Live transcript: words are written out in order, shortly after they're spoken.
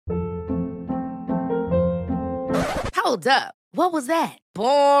Hold up. What was that?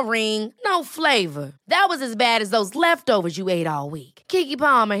 Boring. No flavor. That was as bad as those leftovers you ate all week. Keke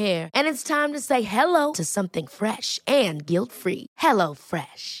Palmer here, and it's time to say hello to something fresh and guilt-free. Hello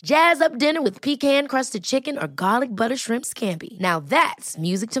Fresh. Jazz up dinner with pecan-crusted chicken or garlic butter shrimp scampi. Now that's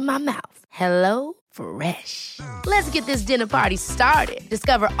music to my mouth. Hello Fresh. Let's get this dinner party started.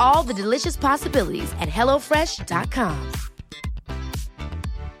 Discover all the delicious possibilities at hellofresh.com.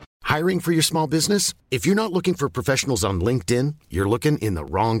 Hiring for your small business? If you're not looking for professionals on LinkedIn, you're looking in the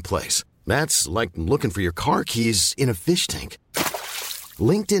wrong place. That's like looking for your car keys in a fish tank.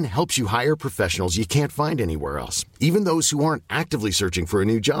 LinkedIn helps you hire professionals you can't find anywhere else, even those who aren't actively searching for a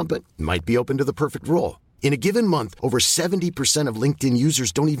new job but might be open to the perfect role. In a given month, over 70% of LinkedIn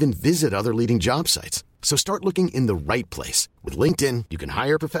users don't even visit other leading job sites. So start looking in the right place. With LinkedIn, you can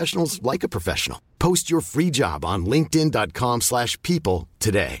hire professionals like a professional. Post your free job on linkedin.com/people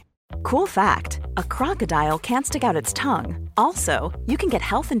today. Cool fact, a crocodile can't stick out its tongue. Also, you can get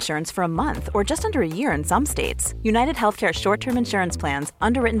health insurance for a month or just under a year in some states. United Healthcare short-term insurance plans,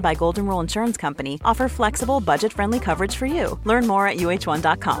 underwritten by Golden Rule Insurance Company, offer flexible, budget-friendly coverage for you. Learn more at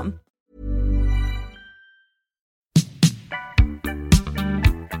uh1.com.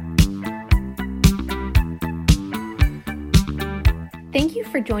 Thank you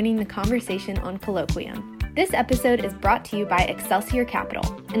for joining the conversation on Colloquium. This episode is brought to you by Excelsior Capital,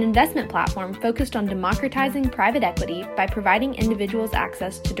 an investment platform focused on democratizing private equity by providing individuals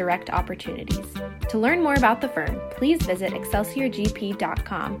access to direct opportunities. To learn more about the firm, please visit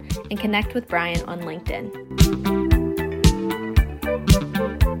excelsiorgp.com and connect with Brian on LinkedIn.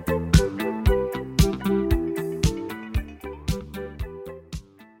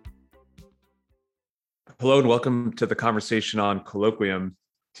 Hello and welcome to the conversation on Colloquium.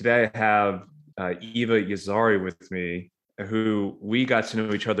 Today I have Eva Yazhari with me, who we got to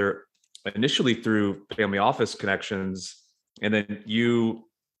know each other initially through family office connections, and then you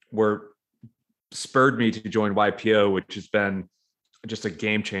spurred me to join YPO, which has been just a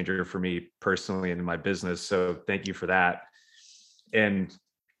game changer for me personally and in my business. So thank you for that. And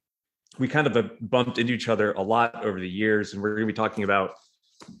we kind of bumped into each other a lot over the years, and we're going to be talking about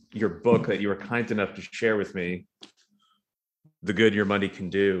your book that you were kind enough to share with me, The Good Your Money Can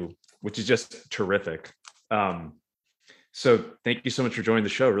Do, which is just terrific. So thank you so much for joining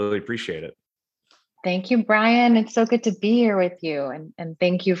the show. Really appreciate it. Thank you, Brian. It's so good to be here with you. And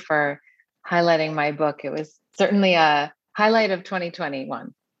thank you for highlighting my book. It was certainly a highlight of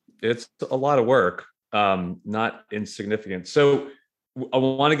 2021. It's a lot of work, not insignificant. So I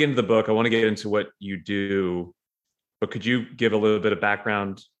want to get into the book. I want to get into what you do, but could you give a little bit of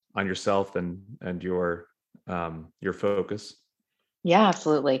background on yourself and your focus? Yeah,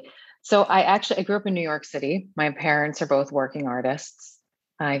 absolutely. So I grew up in New York City. My parents are both working artists.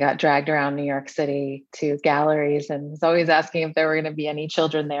 I got dragged around New York City to galleries and was always asking if there were going to be any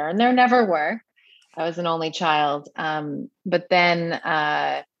children there. And there never were. I was an only child. But then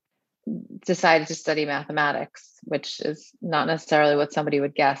decided to study mathematics, which is not necessarily what somebody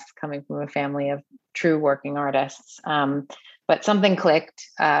would guess coming from a family of true working artists. But something clicked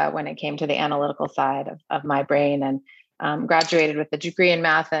when it came to the analytical side of my brain, and graduated with a degree in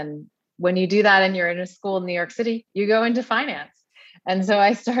math. And when you do that and you're in a school in New York City, you go into finance. And so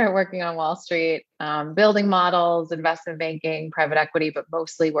I started working on Wall Street, building models, investment banking, private equity, but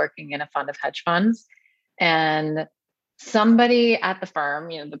mostly working in a fund of hedge funds. And somebody at the firm,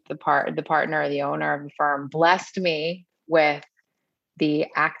 the partner or the owner of the firm, blessed me with the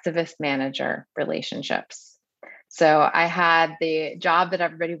activist manager relationships. So I had the job that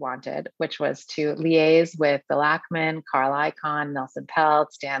everybody wanted, which was to liaise with Bill Ackman, Carl Icahn, Nelson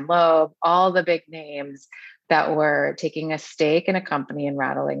Peltz, Dan Loeb, all the big names that were taking a stake in a company and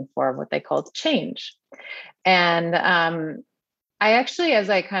rattling for what they called change. And I actually, as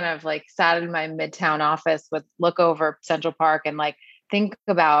I kind of sat in my Midtown office, would look over Central Park and think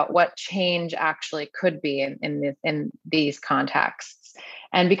about what change actually could be in these contexts.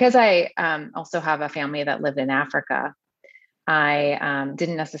 And because I also have a family that lived in Africa, I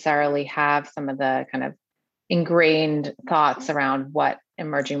didn't necessarily have some of the kind of ingrained thoughts around what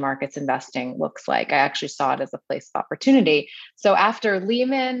emerging markets investing looks like. I actually saw it as a place of opportunity. So after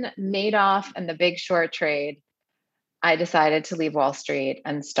Lehman, Madoff, and the Big Short trade, I decided to leave Wall Street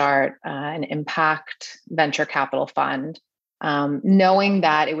and start an impact venture capital fund, knowing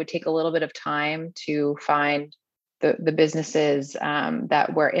that it would take a little bit of time to find the businesses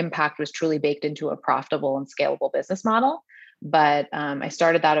where impact was truly baked into a profitable and scalable business model. But I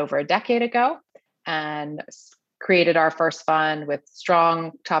started that over a decade ago and created our first fund with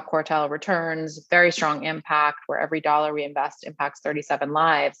strong top quartile returns, very strong impact, where every dollar we invest impacts 37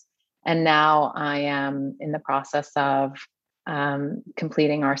 lives. And now I am in the process of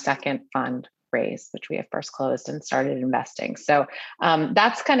completing our second fund raise, which we have first closed and started investing. So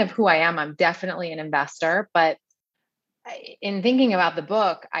that's kind of who I am. I'm definitely an investor, but in thinking about the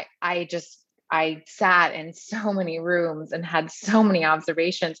book, I sat in so many rooms and had so many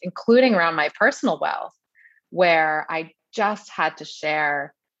observations, including around my personal wealth, where I just had to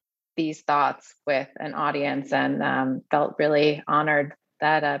share these thoughts with an audience, and felt really honored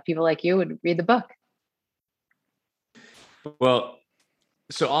that people like you would read the book. Well,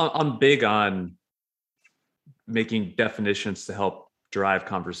 so I'm big on making definitions to help drive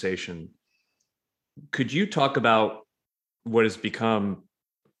conversation. Could you talk about what has become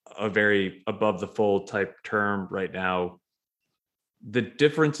a very above the fold type term right now, the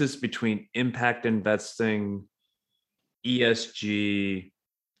differences between impact investing, ESG,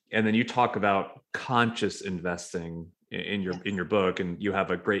 and then you talk about conscious investing in your book, and you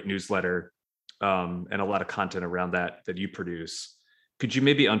have a great newsletter and a lot of content around that you produce. Could you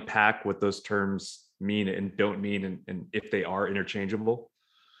maybe unpack what those terms mean and don't mean, and if they are interchangeable?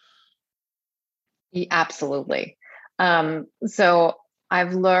 Absolutely. So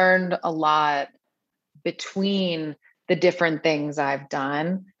I've learned a lot between the different things I've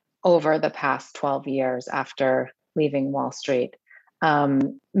done over the past 12 years after leaving Wall Street.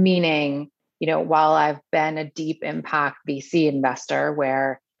 Meaning, while I've been a deep impact VC investor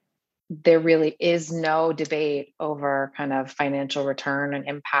where there really is no debate over kind of financial return and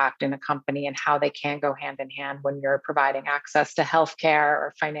impact in a company and how they can go hand in hand when you're providing access to healthcare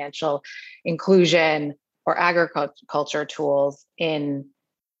or financial inclusion or agriculture tools in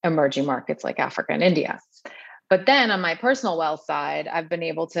emerging markets like Africa and India. But then on my personal wealth side, I've been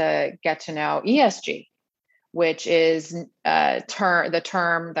able to get to know ESG, which is the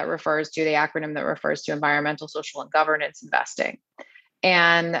acronym that refers to environmental, social, and governance investing.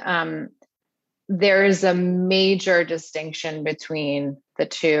 And there's a major distinction between the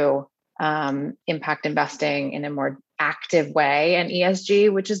two, impact investing in a more active way and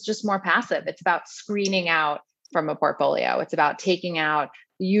ESG, which is just more passive. It's about screening out from a portfolio. It's about taking out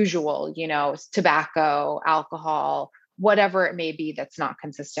the usual, tobacco, alcohol, whatever it may be that's not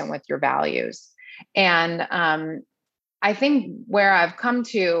consistent with your values. And I think where I've come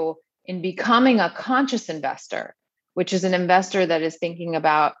to in becoming a conscious investor, which is an investor that is thinking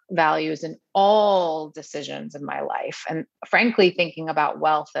about values in all decisions in my life, and frankly, thinking about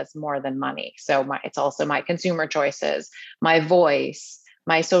wealth as more than money. So it's also my consumer choices, my voice,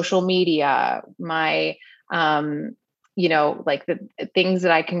 my social media, my, like the things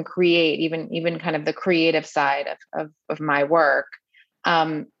that I can create, even kind of the creative side of my work.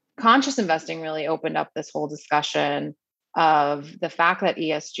 Conscious investing really opened up this whole discussion of the fact that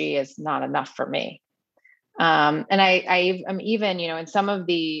ESG is not enough for me. And I'm even, in some of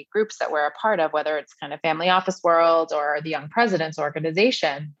the groups that we're a part of, whether it's kind of family office world or the Young Presidents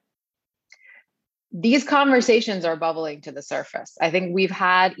Organization, these conversations are bubbling to the surface. I think we've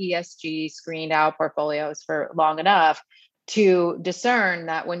had ESG screened out portfolios for long enough to discern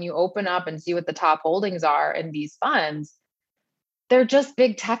that when you open up and see what the top holdings are in these funds, they're just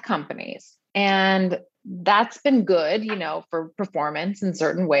big tech companies. And that's been good, for performance in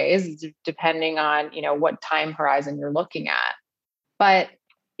certain ways, depending on, what time horizon you're looking at. But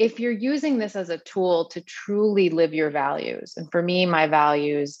if you're using this as a tool to truly live your values, and for me, my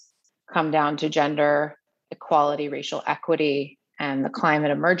values come down to gender equality, racial equity, and the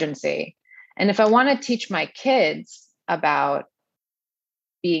climate emergency. And if I want to teach my kids about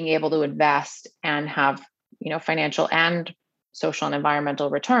being able to invest and have, financial and social and environmental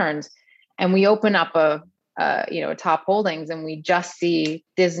returns, and we open up a top holdings and we just see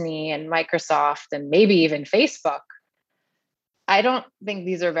Disney and Microsoft and maybe even Facebook, I don't think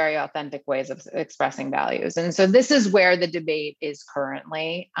these are very authentic ways of expressing values. And so this is where the debate is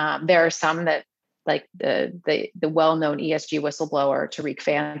currently. There are some that, like the well-known ESG whistleblower, Tariq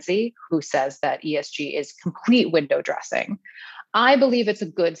Fancy, who says that ESG is complete window dressing. I believe it's a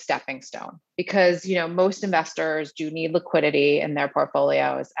good stepping stone because, most investors do need liquidity in their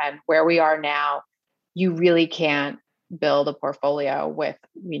portfolios. And where we are now, you really can't build a portfolio with,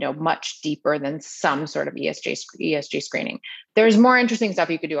 much deeper than some sort of ESG screening. There's more interesting stuff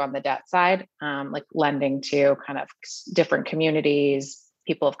you could do on the debt side, like lending to kind of different communities,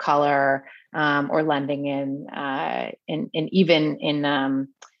 people of color, or lending in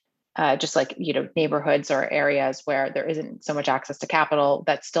just like, neighborhoods or areas where there isn't so much access to capital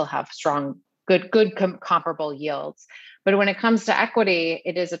that still have strong, good comparable yields. But when it comes to equity,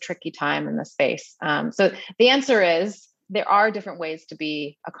 it is a tricky time in the space. So the answer is there are different ways to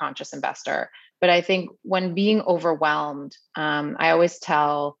be a conscious investor. But I think when being overwhelmed, I always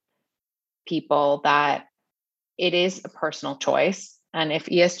tell people that it is a personal choice. And if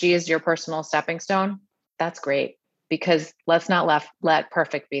ESG is your personal stepping stone, that's great, because let's not let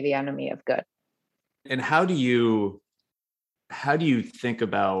perfect be the enemy of good. And how do you think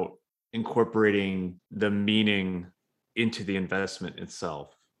about incorporating the meaning into the investment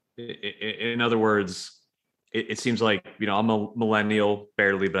itself? In other words, it seems like, I'm a millennial,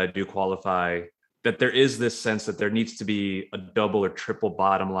 barely, but I do qualify, that there is this sense that there needs to be a double or triple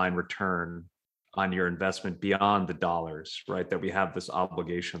bottom line return on your investment beyond the dollars, right? That we have this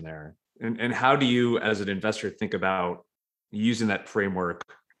obligation there. And how do you, as an investor, think about using that framework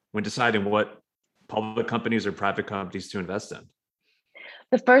when deciding what public companies or private companies to invest in?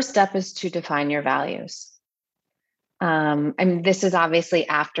 The first step is to define your values. And this is obviously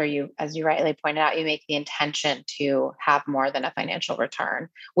after you, as you rightly pointed out, you make the intention to have more than a financial return,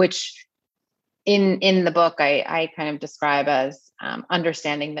 which in the book, I kind of describe as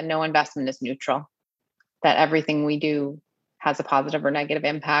understanding that no investment is neutral, that everything we do has a positive or negative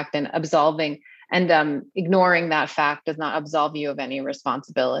impact, and ignoring that fact does not absolve you of any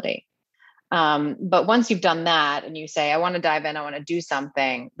responsibility. But once you've done that and you say, I want to dive in, I want to do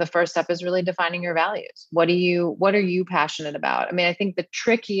something, the first step is really defining your values. What are you passionate about? I mean, I think the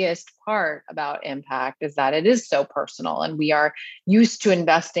trickiest part about impact is that it is so personal, and we are used to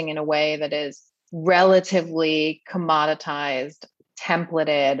investing in a way that is relatively commoditized,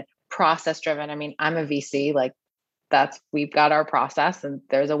 templated, process driven. I mean, I'm a VC, we've got our process and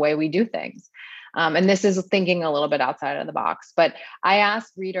there's a way we do things. And this is thinking a little bit outside of the box. But I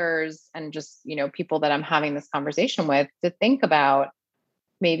ask readers and just, people that I'm having this conversation with to think about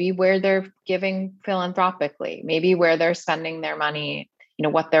maybe where they're giving philanthropically, maybe where they're spending their money,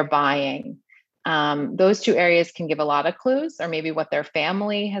 what they're buying. Those two areas can give a lot of clues, or maybe what their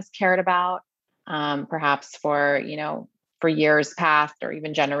family has cared about, perhaps for years past or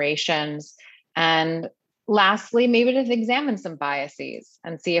even generations. And lastly, maybe to examine some biases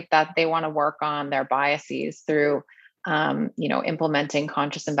and see if that they want to work on their biases through, implementing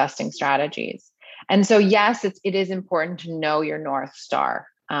conscious investing strategies. And so, yes, it is important to know your North Star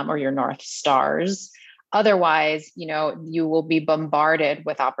or your North Stars. Otherwise, you will be bombarded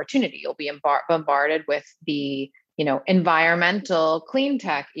with opportunity. You'll be bombarded with the, environmental clean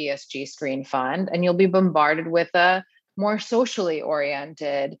tech ESG screen fund, and you'll be bombarded with a more socially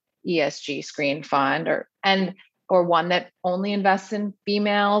oriented ESG screen fund, or one that only invests in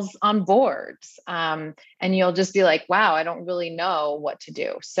females on boards. And you'll just be like, wow, I don't really know what to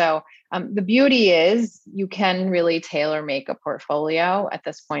do. So the beauty is you can really tailor make a portfolio at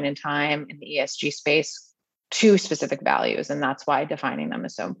this point in time in the ESG space to specific values. And that's why defining them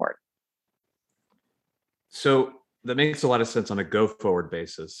is so important. So that makes a lot of sense on a go-forward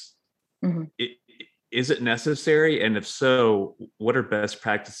basis. Mm-hmm. Is it necessary? And if so, what are best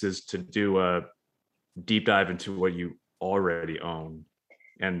practices to do a deep dive into what you already own?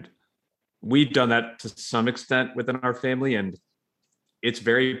 And we've done that to some extent within our family, and it's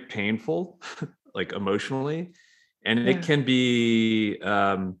very painful, like emotionally, and it can be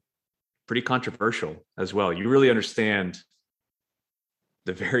pretty controversial as well. You really understand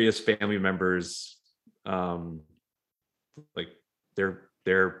the various family members, like their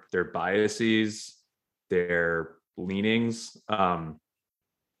biases, their leanings. Would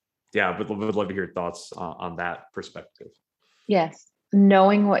love to hear your thoughts on that perspective. Yes.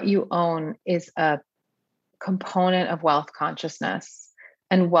 Knowing what you own is a component of wealth consciousness,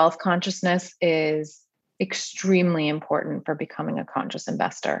 and wealth consciousness is extremely important for becoming a conscious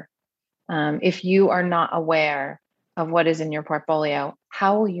investor. If you are not aware of what is in your portfolio,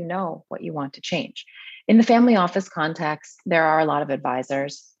 how will you know what you want to change? In the family office context, there are a lot of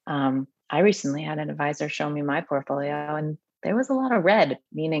advisors. I recently had an advisor show me my portfolio, and there was a lot of red,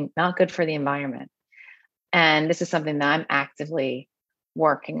 meaning not good for the environment. And this is something that I'm actively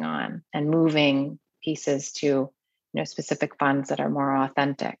working on and moving pieces to, specific funds that are more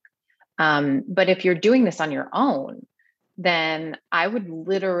authentic. But if you're doing this on your own, then I would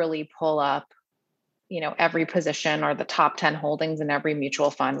literally pull up, every position or the top 10 holdings in every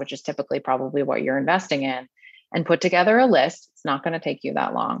mutual fund, which is typically probably what you're investing in, and put together a list. It's not going to take you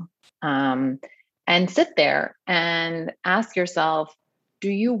that long. And sit there and ask yourself, do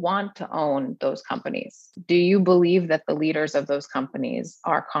you want to own those companies? Do you believe that the leaders of those companies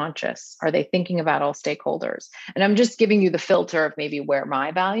are conscious? Are they thinking about all stakeholders? And I'm just giving you the filter of maybe where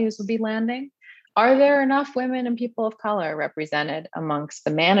my values would be landing. Are there enough women and people of color represented amongst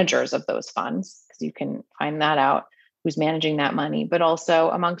the managers of those funds? Because you can find that out, who's managing that money, but also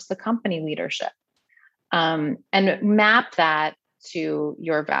amongst the company leadership. And map that to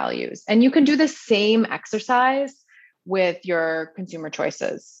your values. And you can do the same exercise with your consumer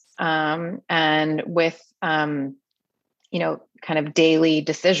choices, and with, kind of daily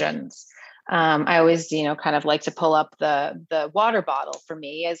decisions. I always, kind of like to pull up the water bottle for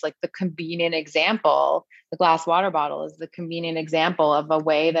me as like the convenient example. The glass water bottle is the convenient example of a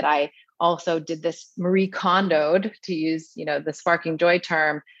way that I also did this Marie Kondoed, to use, the sparking joy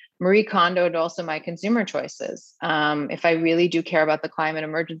term, Marie Kondoed also my consumer choices. If I really do care about the climate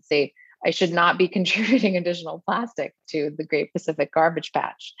emergency, I should not be contributing additional plastic to the Great Pacific Garbage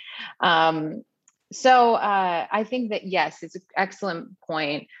Patch. So I think that, yes, it's an excellent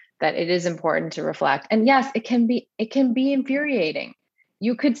point that it is important to reflect. And yes, it can be infuriating.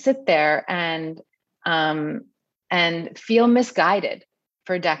 You could sit there and feel misguided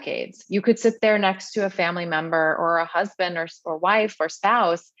for decades. You could sit there next to a family member or a husband or wife or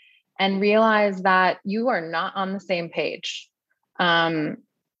spouse and realize that you are not on the same page. And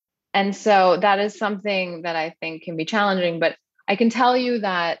so that is something that I think can be challenging, but I can tell you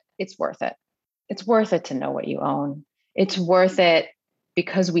that it's worth it. It's worth it to know what you own. It's worth it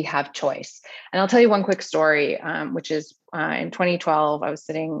because we have choice. And I'll tell you one quick story, which is in 2012, I was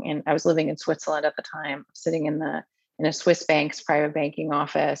living in Switzerland at the time, sitting in a Swiss bank's private banking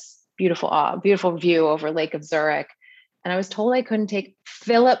office, beautiful view over Lake of Zurich. And I was told I couldn't take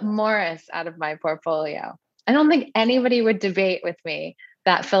Philip Morris out of my portfolio. I don't think anybody would debate with me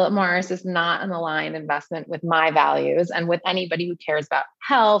that Philip Morris is not an aligned investment with my values and with anybody who cares about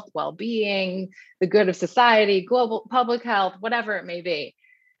health, well-being, the good of society, global public health, whatever it may be.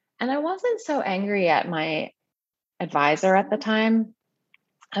 And I wasn't so angry at my advisor at the time.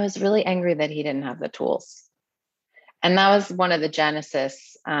 I was really angry that he didn't have the tools. And that was one of the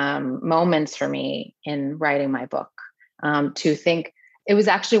genesis moments for me in writing my book, to think. It was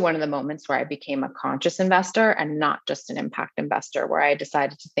actually one of the moments where I became a conscious investor and not just an impact investor, where I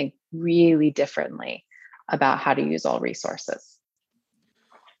decided to think really differently about how to use all resources.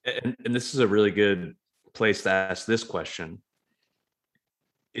 And this is a really good place to ask this question.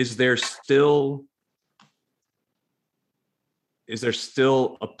 Is there still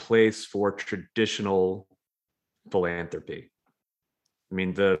a place for traditional philanthropy? I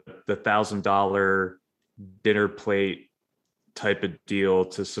mean, the $1,000 dinner plate type of deal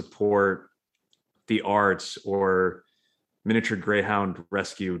to support the arts or miniature greyhound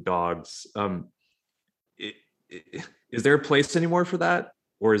rescue dogs. Is there a place anymore for that,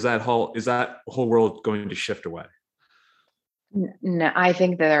 or is that whole world going to shift away? No, I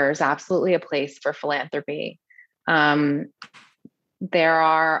think there's absolutely a place for philanthropy. There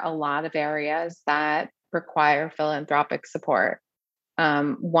are a lot of areas that require philanthropic support.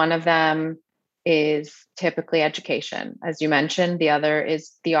 One of them is typically education, as you mentioned. The other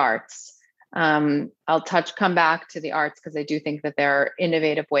is the arts. I'll come back to the arts because I do think that there are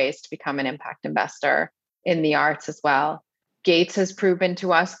innovative ways to become an impact investor in the arts as well. Gates has proven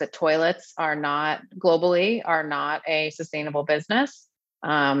to us that toilets are not a sustainable business.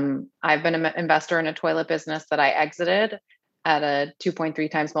 I've been an investor in a toilet business that I exited at a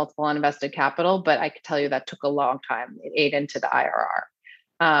 2.3 times multiple on invested capital, but I could tell you that took a long time. It ate into the IRR.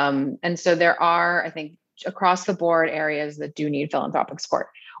 And so there are, I think, across the board areas that do need philanthropic support.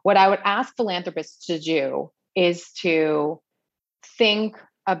 What I would ask philanthropists to do is to think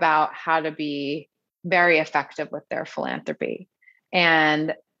about how to be very effective with their philanthropy.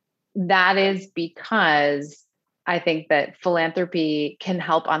 And that is because I think that philanthropy can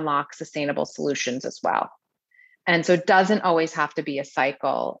help unlock sustainable solutions as well. And so it doesn't always have to be a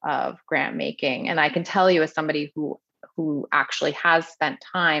cycle of grant making. And I can tell you, as somebody who actually has spent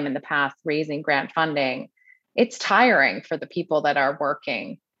time in the past raising grant funding, it's tiring for the people that are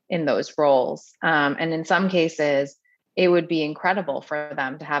working in those roles. And in some cases, it would be incredible for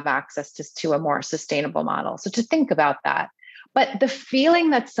them to have access to a more sustainable model. So to think about that. But the feeling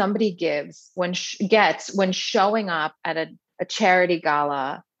that somebody gets when showing up at a charity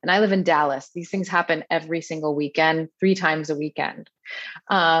gala, and I live in Dallas, these things happen every single weekend, 3 times a weekend,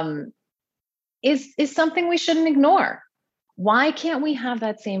 is something we shouldn't ignore. Why can't we have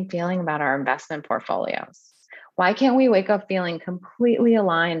that same feeling about our investment portfolios? Why can't we wake up feeling completely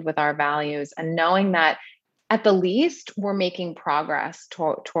aligned with our values and knowing that at the least we're making progress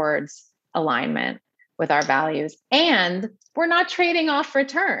towards alignment with our values, and we're not trading off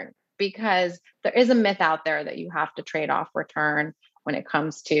return? Because there is a myth out there that you have to trade off return when it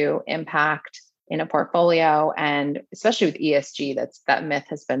comes to impact in a portfolio, and especially with ESG, that myth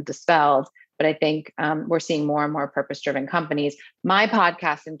has been dispelled. But I think we're seeing more and more purpose-driven companies. My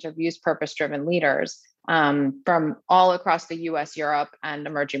podcast interviews purpose-driven leaders from all across the US, Europe, and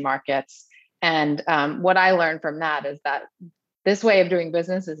emerging markets. And what I learned from that is that this way of doing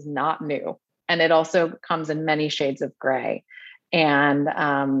business is not new. And it also comes in many shades of gray. And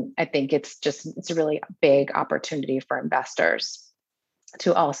I think it's a really big opportunity for investors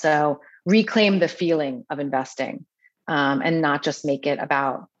to also reclaim the feeling of investing, and not just make it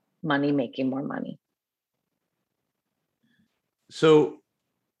about money making more money. So,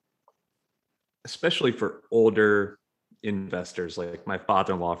 especially for older investors, like my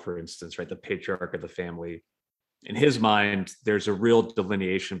father-in-law, for instance, right, the patriarch of the family, in his mind, there's a real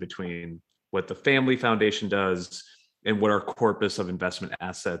delineation between what the family foundation does and what our corpus of investment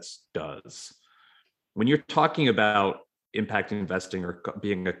assets does. When you're talking about impact investing or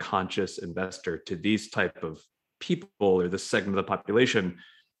being a conscious investor to these type of people or this segment of the population,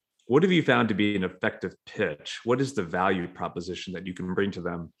 what have you found to be an effective pitch? What is the value proposition that you can bring to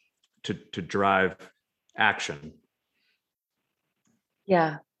them to drive action?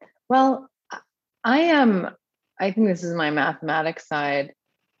 Yeah. Well, I think this is my mathematics side.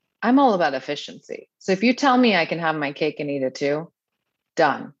 I'm all about efficiency. So if you tell me I can have my cake and eat it too,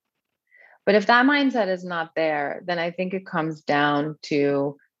 done. But if that mindset is not there, then I think it comes down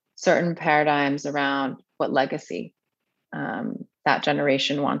to certain paradigms around what legacy that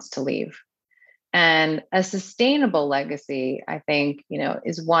generation wants to leave. And a sustainable legacy, I think,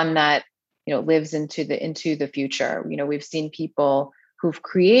 is one that, lives into the future. We've seen people who've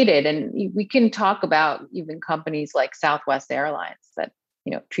created, and we can talk about even companies like Southwest Airlines that,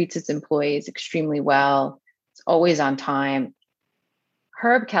 treats its employees extremely well. It's always on time.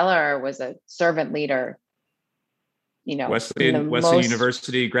 Herb Keller was a servant leader, Wesleyan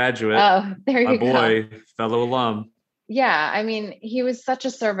University graduate. Oh, there you go. My boy, fellow alum. Yeah, I mean, he was such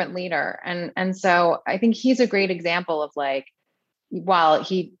a servant leader, and so I think he's a great example of, like, while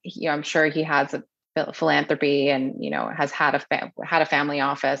he I'm sure he has a philanthropy and has had a family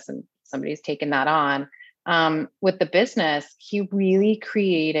office and somebody's taken that on. With the business, he really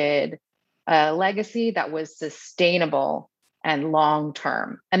created a legacy that was sustainable and long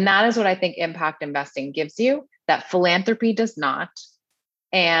term, and that is what I think impact investing gives you that philanthropy does not.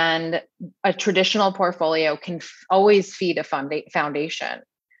 And a traditional portfolio can always feed a foundation,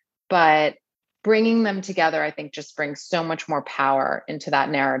 but bringing them together, I think, just brings so much more power into that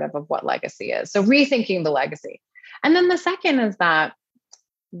narrative of what legacy is. So rethinking the legacy. And then the second is that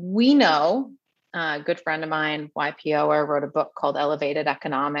we know, a good friend of mine, YPOer, wrote a book called Elevated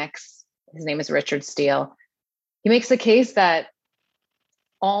Economics. His name is Richard Steele. He makes the case that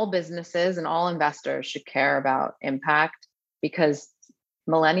all businesses and all investors should care about impact because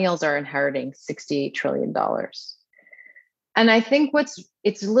millennials are inheriting $68 trillion. And I think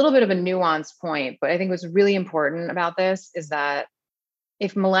it's a little bit of a nuanced point, but I think what's really important about this is that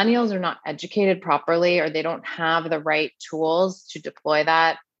if millennials are not educated properly or they don't have the right tools to deploy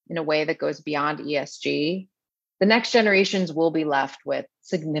that in a way that goes beyond ESG, the next generations will be left with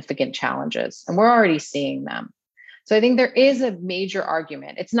significant challenges. And we're already seeing them. So I think there is a major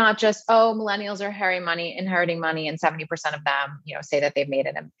argument. It's not just, millennials are inheriting money, and 70% of them, say that they've made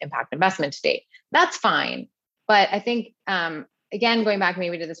an impact investment to date. That's fine. But I think, again, going back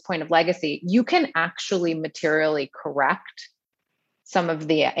maybe to this point of legacy, you can actually materially correct some of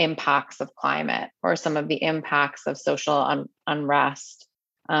the impacts of climate or some of the impacts of social unrest,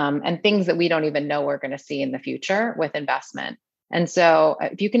 and things that we don't even know we're going to see in the future with investment. And so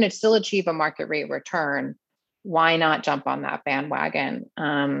if you can still achieve a market rate return, why not jump on that bandwagon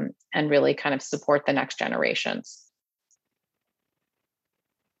and really kind of support the next generations?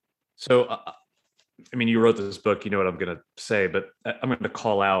 So, you wrote this book, you know what I'm going to say, but I'm going to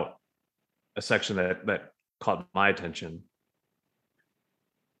call out a section that caught my attention.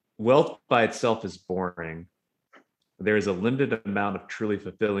 Wealth by itself is boring. There is a limited amount of truly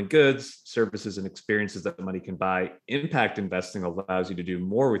fulfilling goods, services, and experiences that money can buy. Impact investing allows you to do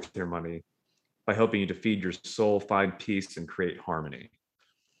more with your money by helping you to feed your soul, find peace, and create harmony.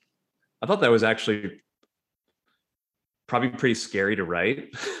 I thought that was actually probably pretty scary to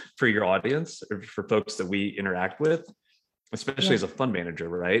write for your audience or for folks that we interact with, especially as a fund manager,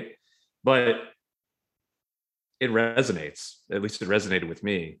 right? But it resonates. At least it resonated with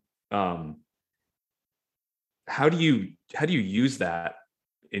me. How do you use that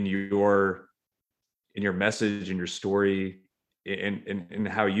in your message, in your story, in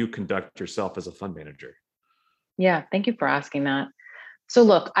how you conduct yourself as a fund manager? Yeah, thank you for asking that. So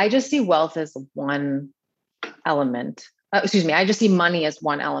look, I just see wealth as one element. I just see money as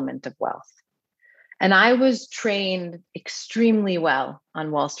one element of wealth. And I was trained extremely well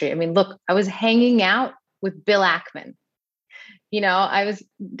on Wall Street. Look, I was hanging out with Bill Ackman.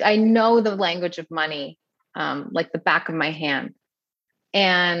 I know the language of money like the back of my hand.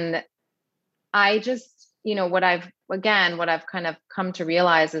 And I just what I've kind of come to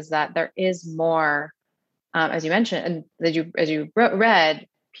realize is that there is more, as you mentioned, and as you read,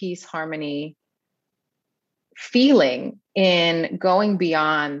 peace, harmony, feeling in going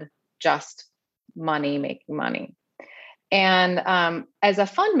beyond just making money. And as a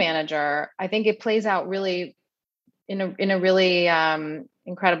fund manager, I think it plays out really in a really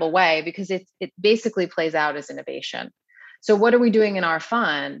incredible way, because it basically plays out as innovation. So what are we doing in our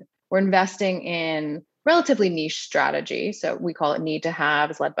fund? We're investing in relatively niche strategy. So we call it need to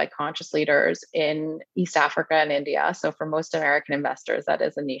have, is led by conscious leaders in East Africa and India. So for most American investors, that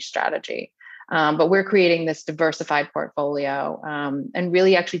is a niche strategy. But we're creating this diversified portfolio and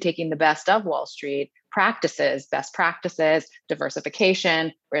really actually taking the best of Wall Street best practices,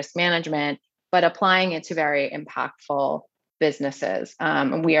 diversification, risk management, but applying it to very impactful businesses.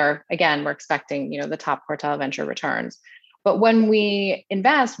 And we're expecting, the top quartile venture returns. But when we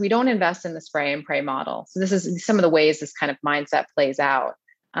invest, we don't invest in the spray and pray model. So this is some of the ways this kind of mindset plays out,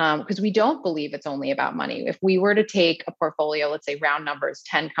 because we don't believe it's only about money. If we were to take a portfolio, let's say round numbers,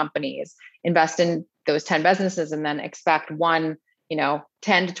 10 companies, invest in those 10 businesses, and then expect one,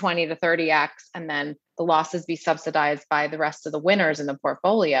 10 to 20 to 30x, and then the losses be subsidized by the rest of the winners in the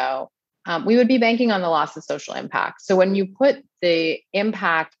portfolio, we would be banking on the loss of social impact. So when you put the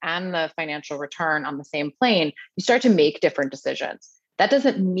impact and the financial return on the same plane, you start to make different decisions. That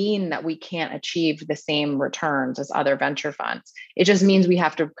doesn't mean that we can't achieve the same returns as other venture funds. It just means we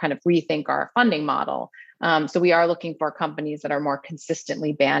have to kind of rethink our funding model. So we are looking for companies that are more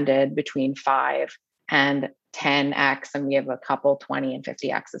consistently banded between 5 and 10x, and we have a couple 20 and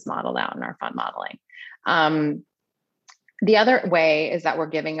 50x's modeled out in our fund modeling. The other way is that we're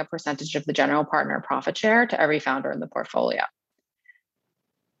giving a percentage of the general partner profit share to every founder in the portfolio.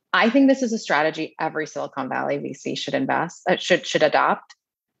 I think this is a strategy every Silicon Valley VC should adopt,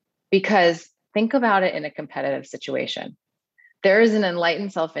 because think about it in a competitive situation. There is an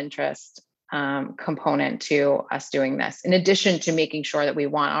enlightened self-interest component to us doing this, in addition to making sure that we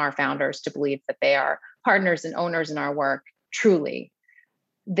want our founders to believe that they are partners and owners in our work truly.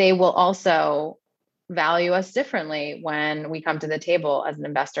 They will also value us differently when we come to the table as an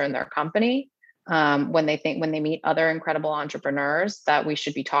investor in their company, when they meet other incredible entrepreneurs that we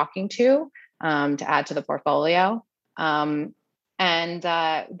should be talking to add to the portfolio. And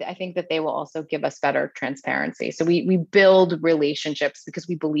I think that they will also give us better transparency. So we build relationships because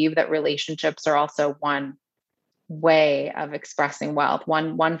we believe that relationships are also one way of expressing wealth,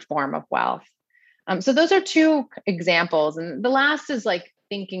 one form of wealth. So those are two examples. And the last is like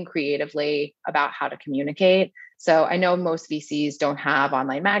thinking creatively about how to communicate. So I know most VCs don't have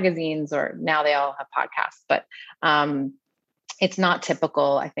online magazines, or now they all have podcasts, but it's not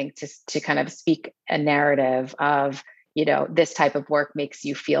typical, I think, to kind of speak a narrative of, this type of work makes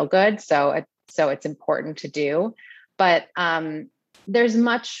you feel good. So it's important to do, but there's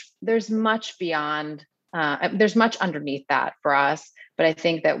much beyond, there's much underneath that for us. But I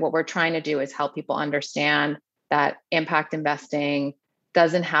think that what we're trying to do is help people understand that impact investing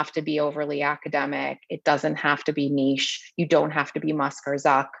doesn't have to be overly academic. It doesn't have to be niche. You don't have to be Musk or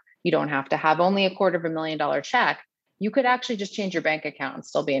Zuck. You don't have to have only $250,000 check. You could actually just change your bank account and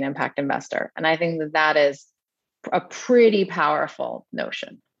still be an impact investor. And I think that is a pretty powerful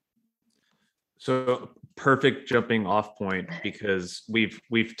notion. So perfect jumping off point, because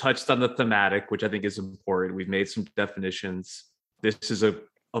we've touched on the thematic, which I think is important. We've made some definitions. This is a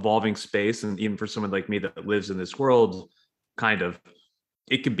evolving space. And even for someone like me that lives in this world,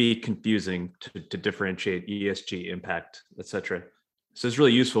 it can be confusing to differentiate ESG, impact, et cetera. So it's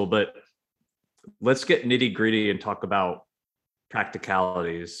really useful, but let's get nitty gritty and talk about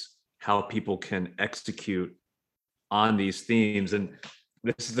practicalities, how people can execute on these themes. And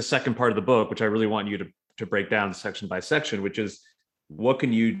this is the second part of the book, which I really want you to break down section by section, which is what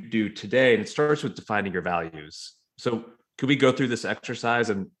can you do today? And it starts with defining your values. So could we go through this exercise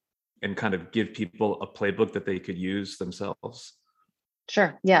and kind of give people a playbook that they could use themselves?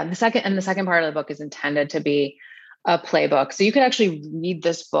 Sure. Yeah. The second part of the book is intended to be a playbook. So you could actually read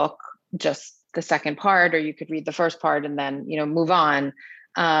this book, just the second part, or you could read the first part and then, move on.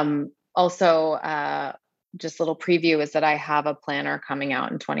 Also, just a little preview is that I have a planner coming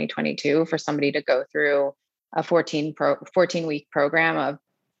out in 2022 for somebody to go through a 14-week program of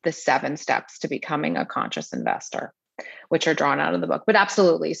the 7 steps to becoming a conscious investor, which are drawn out of the book. But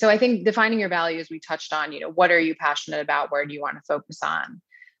absolutely. So I think defining your values, we touched on, what are you passionate about? Where do you want to focus on?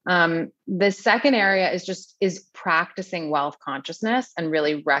 The second area is practicing wealth consciousness and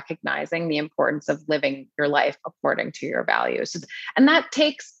really recognizing the importance of living your life according to your values. And that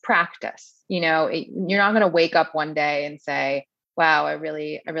takes practice. You're not going to wake up one day and say, wow, I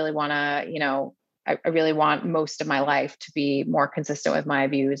really want to, I really want most of my life to be more consistent with my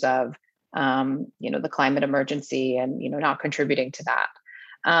views of, the climate emergency and, not contributing to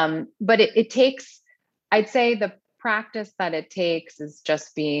that. But it takes, I'd say the practice that it takes is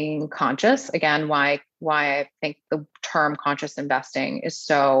just being conscious. Again, why I think the term conscious investing is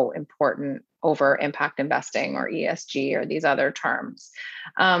so important over impact investing or ESG or these other terms.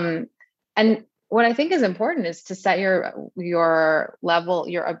 And what I think is important is to set your level,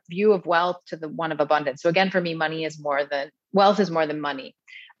 your view of wealth to the one of abundance. So again, for me, wealth is more than money.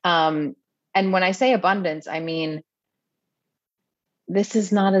 And when I say abundance, I mean, this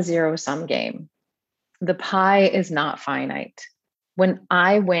is not a zero-sum game. The pie is not finite. When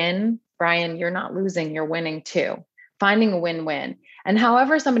I win, Brian, you're not losing, you're winning too. Finding a win-win. And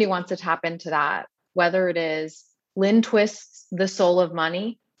however somebody wants to tap into that, whether it is Lynn Twist's The Soul of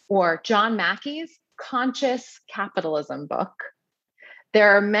Money or John Mackey's Conscious Capitalism book,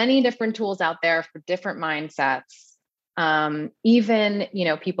 there are many different tools out there for different mindsets. Even,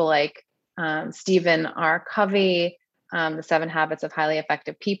 people like Stephen R. Covey, The 7 Habits of Highly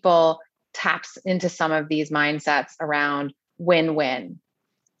Effective People, taps into some of these mindsets around win-win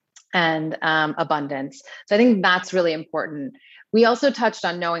and abundance. So I think that's really important. We also touched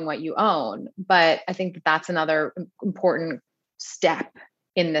on knowing what you own, but I think that's another important step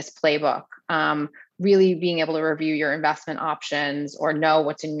in this playbook. Really being able to review your investment options or know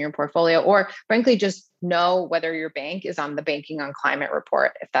what's in your portfolio, or frankly, just know whether your bank is on the Banking on Climate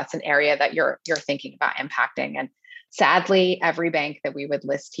report, if that's an area that you're thinking about impacting. And sadly, every bank that we would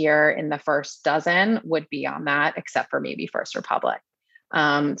list here in the first dozen would be on that, except for maybe First Republic.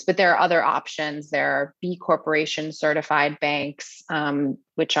 But there are other options. There are B Corporation certified banks,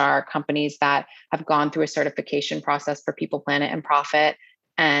 which are companies that have gone through a certification process for people, planet, and profit.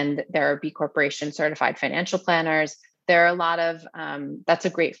 And there are B Corporation certified financial planners. There are a lot of, that's a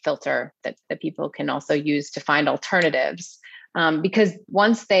great filter that people can also use to find alternatives. Because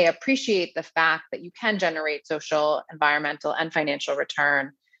once they appreciate the fact that you can generate social, environmental, and financial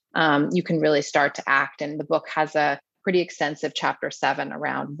return, you can really start to act. And the book has a pretty extensive chapter 7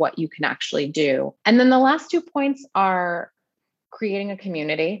 around what you can actually do. And then the last 2 points are creating a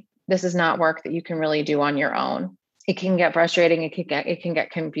community. This is not work that you can really do on your own. It can get frustrating. It can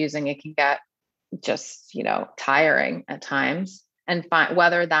get confusing. It can get just, tiring at times. And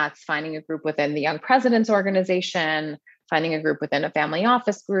whether that's finding a group within the Young Presidents Organization, finding a group within a family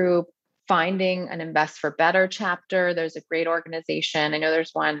office group, finding an Invest for Better chapter. There's a great organization. I know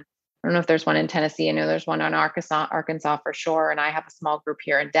there's one. I don't know if there's one in Tennessee. I know there's one in Arkansas for sure. And I have a small group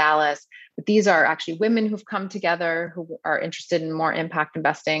here in Dallas. But these are actually women who've come together who are interested in more impact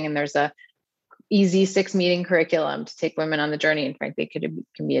investing. And there's a easy 6-meeting curriculum to take women on the journey. And frankly, it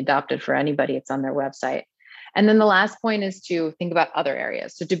can be adopted for anybody. It's on their website. And then the last point is to think about other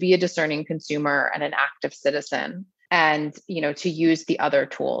areas. So to be a discerning consumer and an active citizen, and to use the other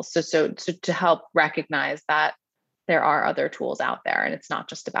tools. So to help recognize that there are other tools out there, and it's not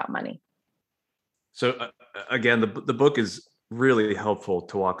just about money. So again, the book is really helpful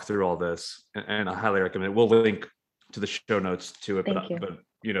to walk through all this, and I highly recommend it. We'll link to the show notes to it, but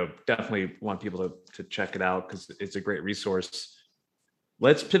definitely want people to check it out because it's a great resource.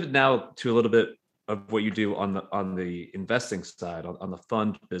 Let's pivot now to a little bit of what you do on the investing side, on the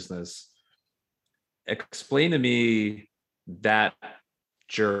fund business. Explain to me that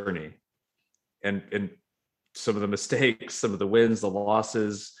journey and some of the mistakes, some of the wins, the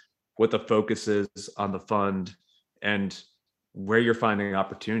losses, what the focus is on the fund, and where you're finding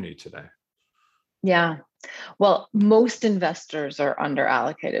opportunity today. Yeah. Well, most investors are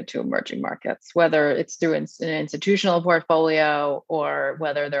underallocated to emerging markets, whether it's through an institutional portfolio or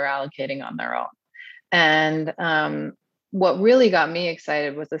whether they're allocating on their own. And what really got me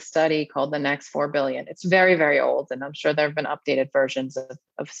excited was a study called The Next 4 Billion. It's very, very old, and I'm sure there have been updated versions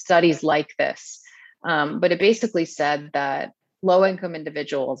of studies like this. But it basically said that low-income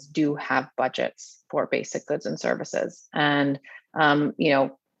individuals do have budgets for basic goods and services. And,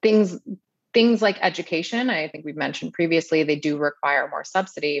 things like education, I think we've mentioned previously, they do require more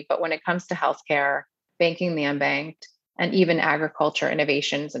subsidy. But when it comes to healthcare, banking the unbanked, and even agriculture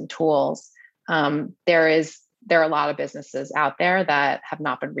innovations and tools, there are a lot of businesses out there that have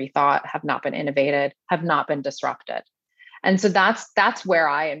not been rethought, have not been innovated, have not been disrupted. And so that's where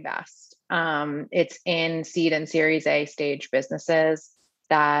I invest. It's in seed and Series A stage businesses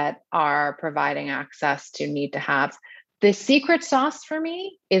that are providing access to need to have. The secret sauce for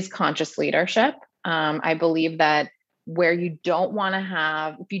me is conscious leadership. I believe that where you don't want to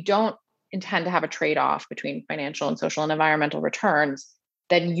have, if you don't intend to have a trade-off between financial and social and environmental returns,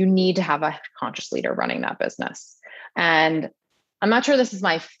 then you need to have a conscious leader running that business. And I'm not sure this is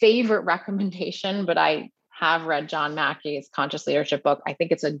my favorite recommendation, but I have read John Mackey's Conscious Leadership book. I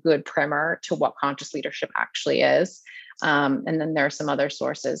think it's a good primer to what conscious leadership actually is. And then there are some other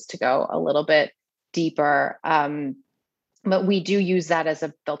sources to go a little bit deeper. But we do use that as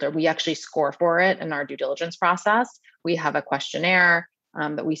a filter. We actually score for it in our due diligence process. We have a questionnaire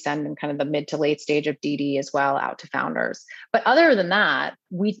that we send in kind of the mid to late stage of DD as well out to founders. But other than that,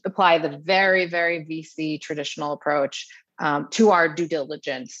 we apply the very, very VC traditional approach to our due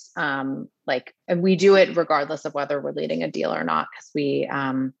diligence. And we do it regardless of whether we're leading a deal or not,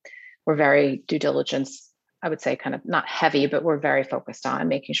 because we're very due diligence, I would say, kind of not heavy, but we're very focused on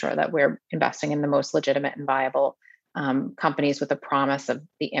making sure that we're investing in the most legitimate and viable companies with a promise of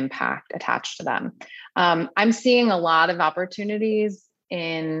the impact attached to them. I'm seeing a lot of opportunities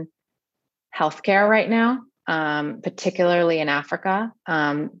in healthcare right now, particularly in Africa.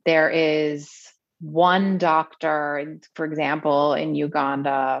 There is one doctor, for example, in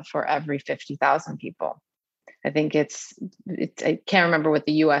Uganda for every 50,000 people. I think it's I can't remember what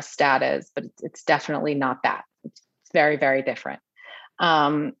the US stat is, but it's definitely not that. It's very, very different.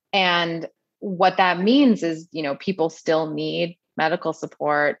 And what that means is, people still need medical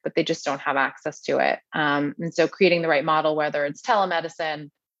support, but they just don't have access to it. And so creating the right model, whether it's telemedicine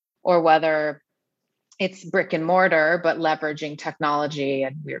or whether it's brick and mortar, but leveraging technology.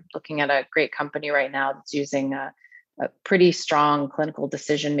 And we're looking at a great company right now that's using a pretty strong clinical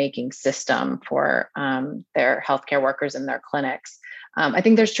decision-making system for their healthcare workers in their clinics. I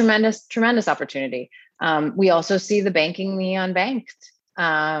think there's tremendous, tremendous opportunity. We also see the banking the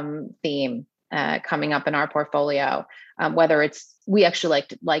unbanked theme coming up in our portfolio, whether it's, we actually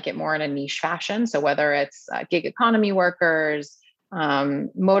like it more in a niche fashion. So whether it's gig economy workers,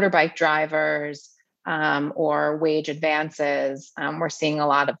 motorbike drivers, or wage advances, we're seeing a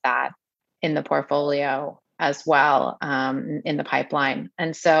lot of that in the portfolio as well, in the pipeline.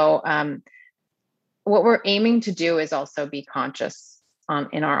 And so what we're aiming to do is also be conscious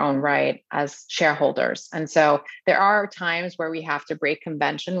in our own right as shareholders. And so there are times where we have to break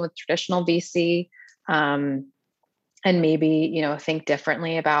convention with traditional VC, and maybe, think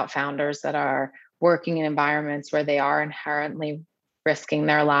differently about founders that are working in environments where they are inherently risking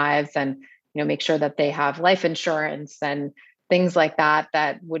their lives, and, make sure that they have life insurance and things like that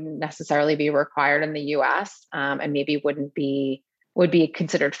wouldn't necessarily be required in the US, and maybe would be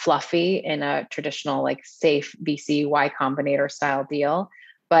considered fluffy in a traditional, safe VC Y Combinator style deal.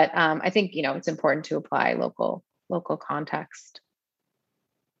 But I think, it's important to apply local context.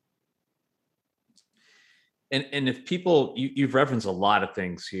 And if people, you've referenced a lot of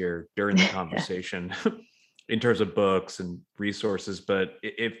things here during the conversation in terms of books and resources, but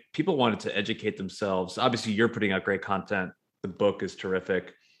if people wanted to educate themselves, obviously you're putting out great content. The book is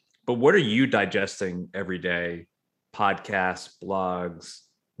terrific, but what are you digesting every day? Podcasts, blogs,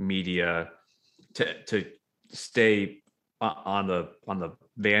 media, to stay on the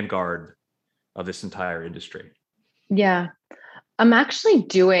vanguard of this entire industry? Yeah, I'm actually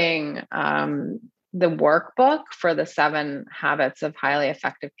doing the workbook for the 7 Habits of Highly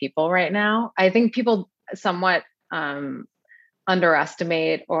Effective People right now. I think people somewhat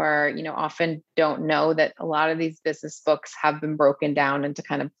underestimate or, often don't know that a lot of these business books have been broken down into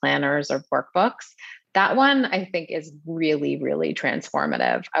kind of planners or workbooks. That one, I think, is really, really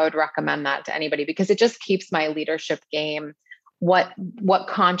transformative. I would recommend that to anybody because it just keeps my leadership game, what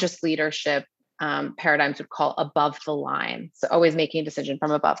conscious leadership paradigms would call above the line. So always making a decision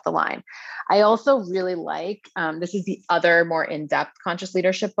from above the line. I also really like, this is the other more in-depth conscious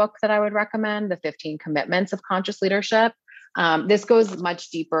leadership book that I would recommend, The 15 Commitments of Conscious Leadership. This goes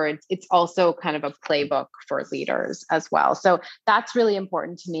much deeper. It's also kind of a playbook for leaders as well. So that's really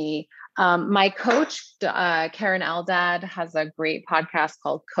important to me. My coach, Karen Eldad, has a great podcast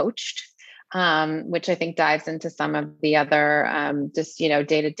called Coached, which I think dives into some of the other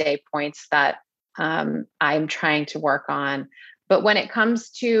day-to-day points that I'm trying to work on. But when it comes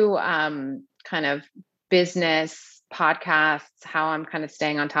to kind of business podcasts, how I'm kind of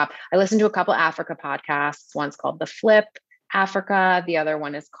staying on top, I listen to a couple Africa podcasts. One's called The Flip Africa. The other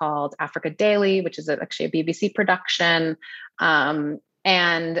one is called Africa Daily, which is actually a BBC production.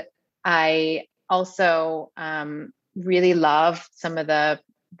 And I also really love some of the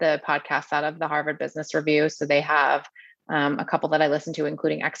podcasts out of the Harvard Business Review. So they have a couple that I listen to,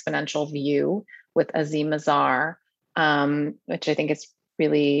 including Exponential View with Azim Azar, which I think is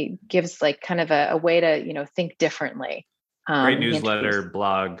really gives like kind of a way to, think differently. Great newsletter,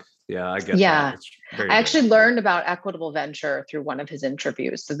 blog. Yeah, I get that. I actually learned about equitable venture through one of his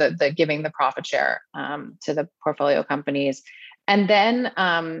interviews. So the giving the profit share to the portfolio companies. And then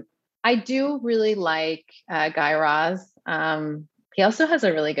I do really like Guy Raz. He also has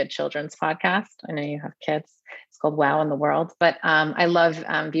a really good children's podcast. I know you have kids. It's called Wow in the World. But I love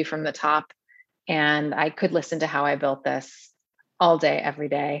View from the Top. And I could listen to How I Built This all day, every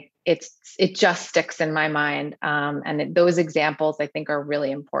day. It just sticks in my mind. And those examples, I think, are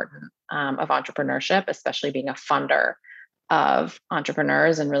really important of entrepreneurship, especially being a funder of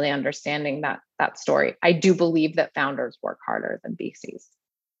entrepreneurs and really understanding that story. I do believe that founders work harder than VCs.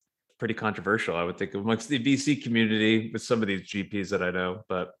 Pretty controversial, I would think, amongst the VC community with some of these GPs that I know.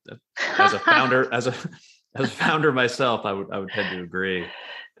 But as a founder, as a founder myself, I would tend to agree.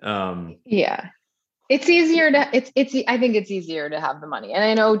 Yeah, it's easier to I think it's easier to have the money, and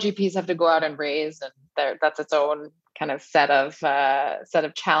I know GPs have to go out and raise, and that's its own kind of set of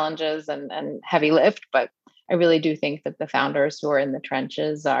challenges and heavy lift. But I really do think that the founders who are in the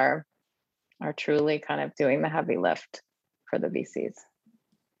trenches are truly kind of doing the heavy lift for the VCs.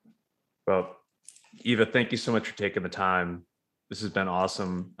 Well, Eva, thank you so much for taking the time. This has been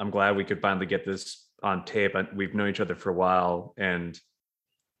awesome. I'm glad we could finally get this on tape. We've known each other for a while. And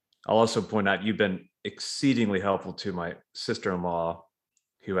I'll also point out, you've been exceedingly helpful to my sister-in-law,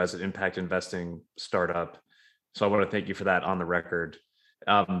 who has an impact investing startup. So I want to thank you for that on the record.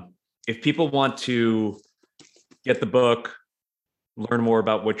 If people want to get the book, learn more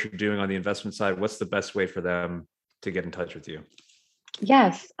about what you're doing on the investment side, what's the best way for them to get in touch with you?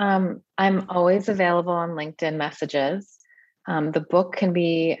 Yes, I'm always available on LinkedIn messages. The book can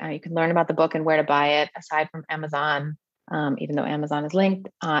be, you can learn about the book and where to buy it, aside from Amazon, even though Amazon is linked,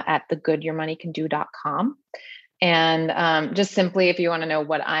 at thegoodyourmoneycando.com. And just simply, if you want to know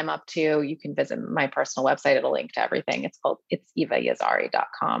what I'm up to, you can visit my personal website. It'll link to everything. It's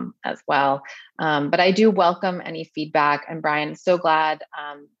evayazhari.com as well. But I do welcome any feedback. And Brian, so glad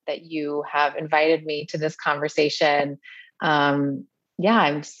that you have invited me to this conversation.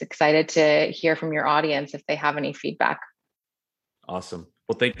 I'm just excited to hear from your audience if they have any feedback. Awesome.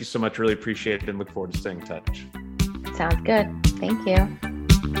 Well, thank you so much. Really appreciate it and look forward to staying in touch. Sounds good. Thank you.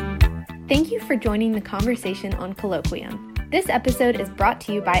 Thank you for joining the conversation on Colloquium. This episode is brought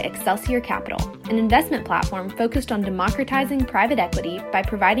to you by Excelsior Capital, an investment platform focused on democratizing private equity by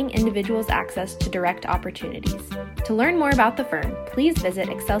providing individuals access to direct opportunities. To learn more about the firm, please visit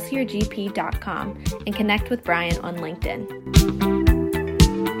excelsiorgp.com and connect with Brian on LinkedIn.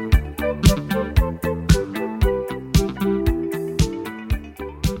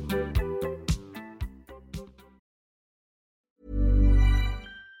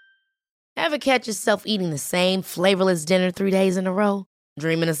 Ever catch yourself eating the same flavorless dinner 3 days in a row?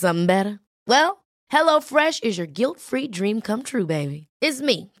 Dreaming of something better? Well, HelloFresh is your guilt-free dream come true, baby. It's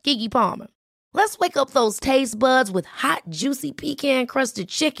me, Keke Palmer. Let's wake up those taste buds with hot, juicy pecan-crusted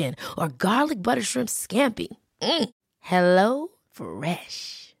chicken or garlic butter shrimp scampi. Hello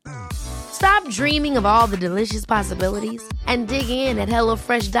Fresh. Stop dreaming of all the delicious possibilities and dig in at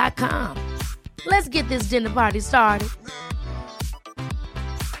HelloFresh.com. Let's get this dinner party started.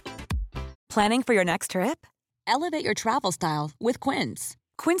 Planning for your next trip? Elevate your travel style with Quince.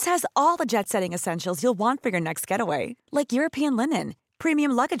 Quince has all the jet-setting essentials you'll want for your next getaway, like European linen,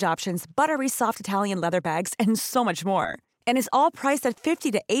 premium luggage options, buttery soft Italian leather bags, and so much more. And is all priced at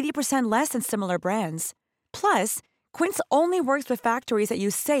 50 to 80% less than similar brands. Plus, Quince only works with factories that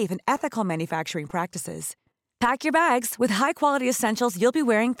use safe and ethical manufacturing practices. Pack your bags with high-quality essentials you'll be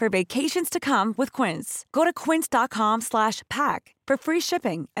wearing for vacations to come with Quince. Go to quince.com/pack for free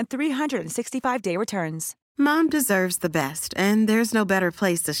shipping and 365-day returns. Mom deserves the best, and there's no better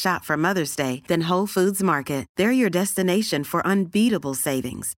place to shop for Mother's Day than Whole Foods Market. They're your destination for unbeatable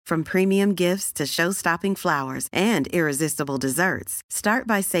savings, from premium gifts to show-stopping flowers and irresistible desserts. Start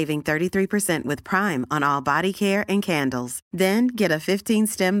by saving 33% with Prime on all body care and candles. Then get a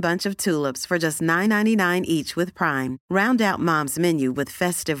 15-stem bunch of tulips for just $9.99 each with Prime. Round out Mom's menu with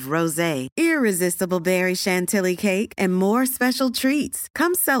festive rosé, irresistible berry chantilly cake, and more special treats.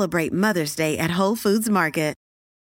 Come celebrate Mother's Day at Whole Foods Market.